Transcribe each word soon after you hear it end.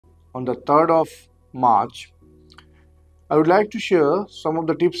on the 3rd of March, I would like to share some of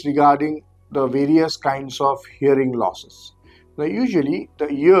the tips regarding the various kinds of hearing losses. Now, usually the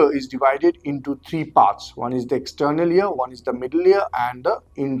ear is divided into three parts. One is the external ear, one is the middle ear, and the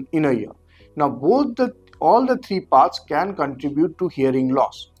inner ear. Now, all the three parts can contribute to hearing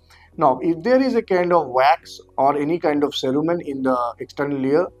loss. Now, if there is a kind of wax or any kind of cerumen in the external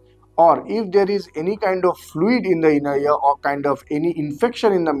ear, or if there is any kind of fluid in the inner ear or kind of any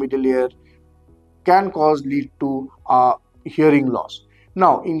infection in the middle ear, can lead to hearing loss.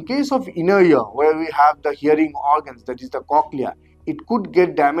 Now, in case of inner ear, where we have the hearing organs, that is the cochlea, it could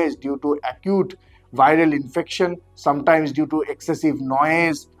get damaged due to acute viral infection, sometimes due to excessive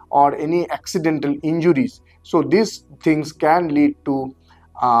noise or any accidental injuries. So these things can lead to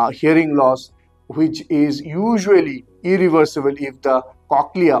hearing loss, which is usually irreversible if the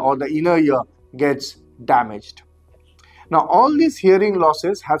cochlea or the inner ear gets damaged. Now, all these hearing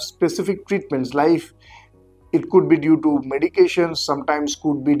losses have specific treatments, like it could be due to medications, sometimes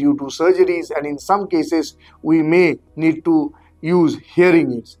could be due to surgeries, and in some cases we may need to use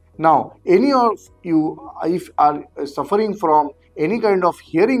hearing aids. Now, any of you, if are suffering from any kind of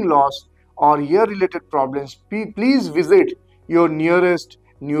hearing loss or ear related problems, please visit your nearest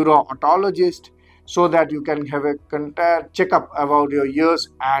neuro-otologist so that you can have a checkup about your ears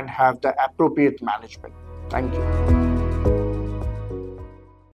and have the appropriate management. Thank you.